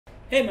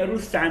Hey my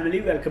RuleZ family,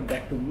 welcome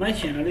back to my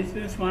channel. It's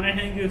been fun and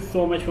thank you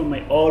so much for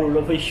my all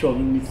of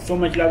showing me so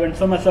much love and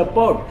so much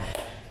support.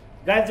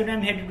 Guys, today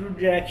I'm here to do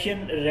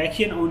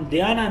reaction on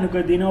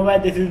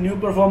Ankudinova. This is new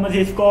performance.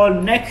 It's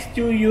called Next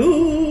to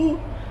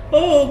You.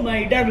 Oh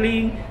my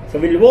darling. So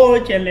we'll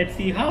watch and let's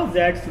see how's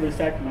that. So we'll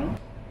start now.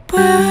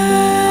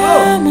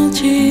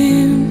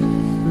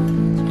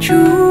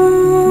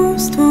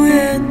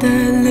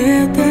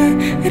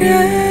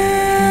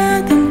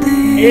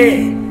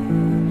 Hey.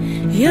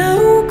 Я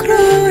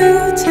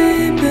укрою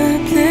тебя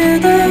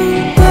пледом,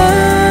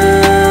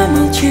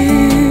 помолчи.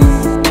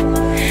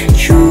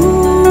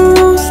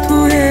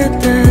 Чувствуй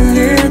это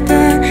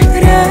лето,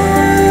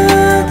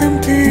 рядом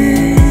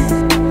ты.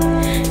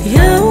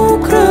 Я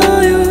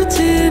укрою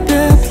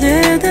тебя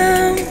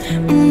пледом.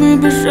 Мы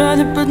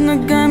бежали, под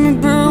ногами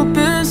был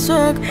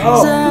песок,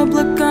 за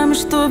облаками,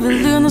 что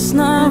вели нас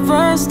на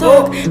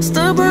восток. С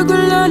тобой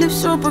гуляли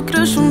все по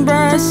крышам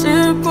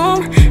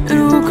босиком и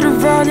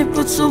укрывали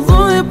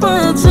поцелуи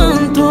под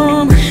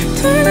зонтом.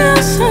 Ты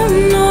не со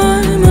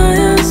мной,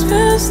 моя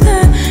звезда,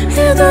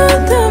 иду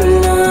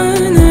домой,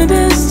 но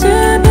без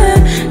тебя.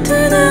 Ты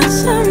не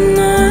со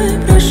мной,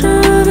 прошу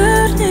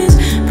вернись,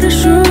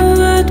 прошу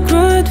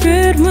открой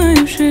дверь в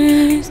мою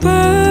жизнь.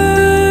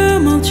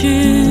 Помолчи,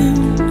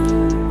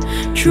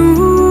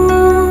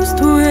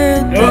 чувствуй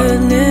это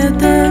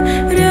лето,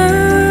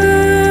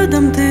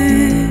 рядом ты.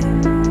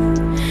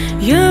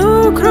 Я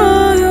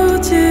укрою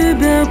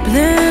тебя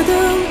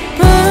пледом.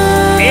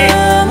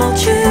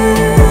 Помолчи,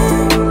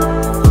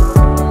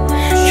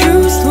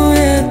 чувствуй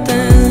это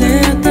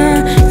лето,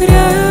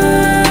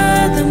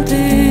 рядом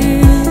ты.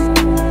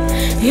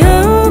 Я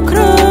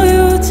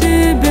укрою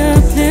тебя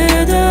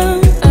пледом.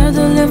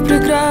 Одолев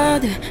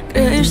преграды,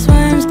 греешь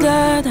своим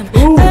взглядом.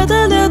 Это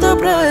лето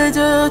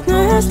пройдет,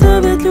 но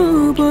оставит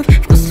любовь.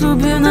 Вкус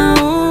любви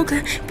наука,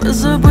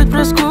 позабудь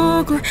про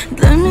скуку.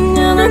 Для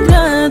меня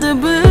награда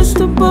быть с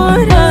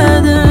тобой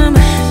рядом.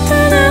 Ты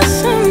не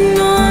со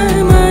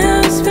мной,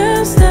 моя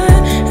звезда,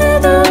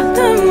 иду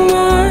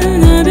домой,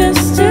 но без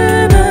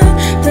тебя.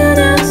 Ты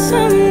не со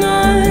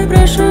мной,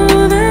 прошу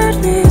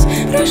вернись,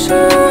 прошу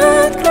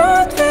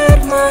открой дверь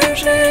в мою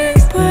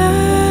жизнь.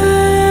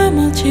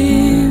 Помолчи,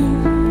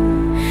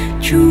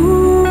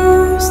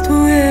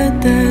 чувствуй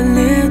это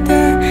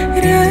лето,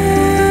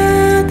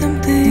 рядом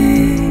ты.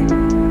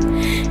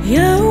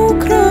 Я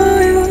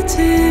укрою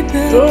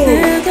тебя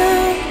пледом.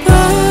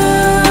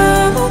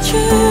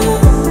 Помолчи,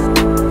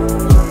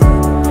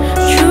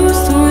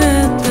 чувствуй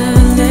это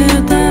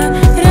лето,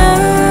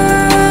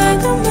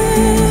 рядом мы.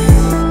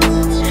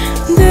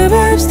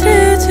 Давай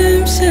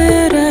встретимся,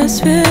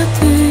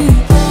 рассветы.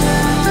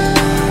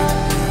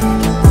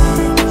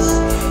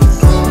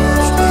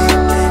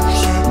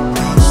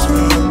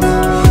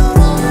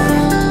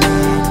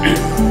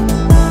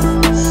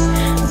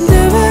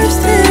 Давай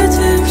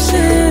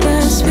встретимся,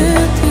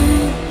 рассветы.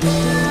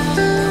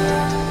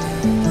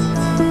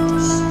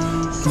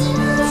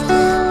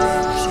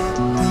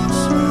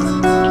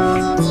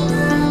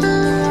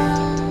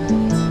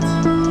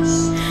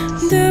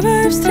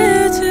 Давай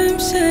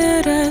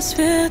встретимся,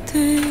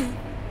 рассветы.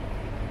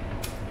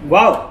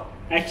 Wow,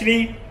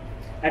 actually,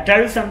 I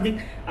tell you something.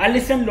 I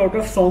listen a lot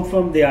of songs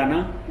from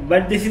Diana,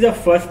 but this is the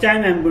first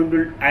time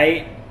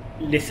I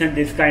listen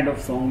this kind of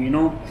song. You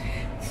know,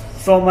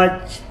 so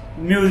much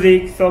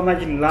music, so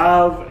much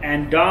love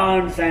and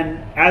dance, and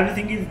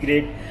everything is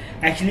great.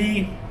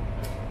 Actually,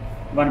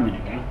 1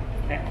 minute.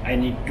 I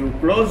need to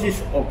close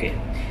this. Okay.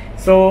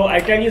 So I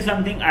tell you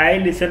something. I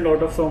listen a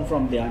lot of songs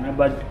from Diana,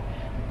 but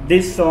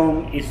this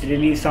song is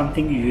really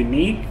something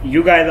unique.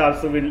 You guys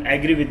also will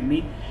agree with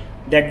me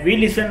that we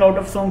listen a lot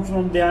of songs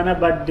from Diana,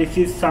 but this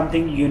is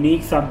something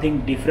unique,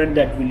 something different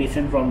that we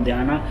listen from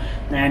Diana,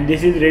 and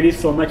this is really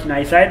so much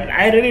nice.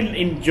 I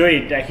really enjoy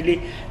it.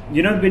 Actually,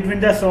 you know, between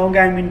the song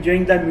I'm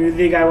enjoying the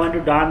music. I want to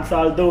dance,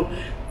 although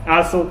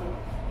also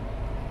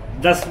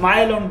the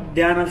smile on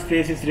Diana's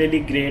face is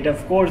really great.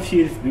 Of course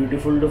she is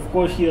beautiful, of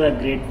course she has a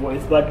great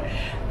voice, but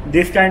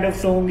this kind of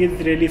song is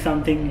really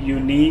something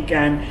unique,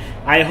 and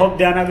I hope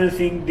Diana will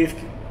sing this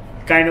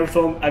kind of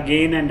song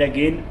again and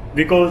again,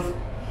 because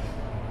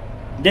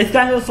this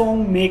kind of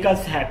song make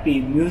us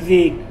happy.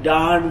 Music,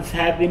 dance,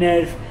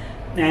 happiness,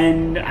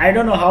 and I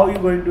don't know how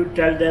you're going to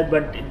tell that,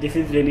 but this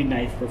is really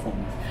nice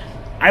performance.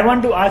 I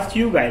want to ask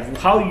you guys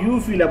how you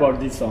feel about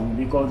this song,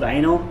 because I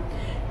know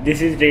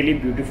this is really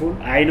beautiful.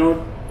 I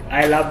know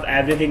I love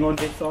everything on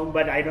this song,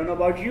 but I don't know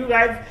about you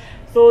guys.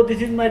 So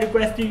this is my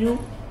request to you.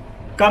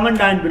 Comment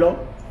down below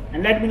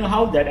and let me know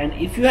how that. And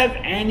if you have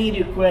any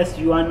request,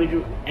 you want me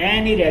to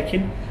any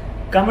reaction,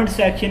 comment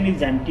section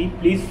is empty.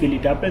 Please fill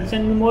it up and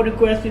send me more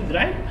requests. Is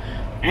right.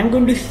 I'm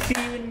going to see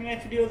you in the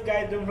next videos,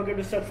 guys. Don't forget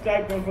to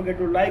subscribe, don't forget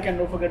to like, and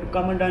don't forget to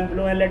comment down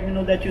below and let me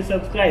know that you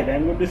subscribe.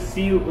 I'm going to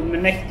see you in the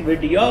next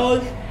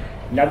videos.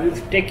 Love you,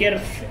 take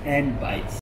care, and bye.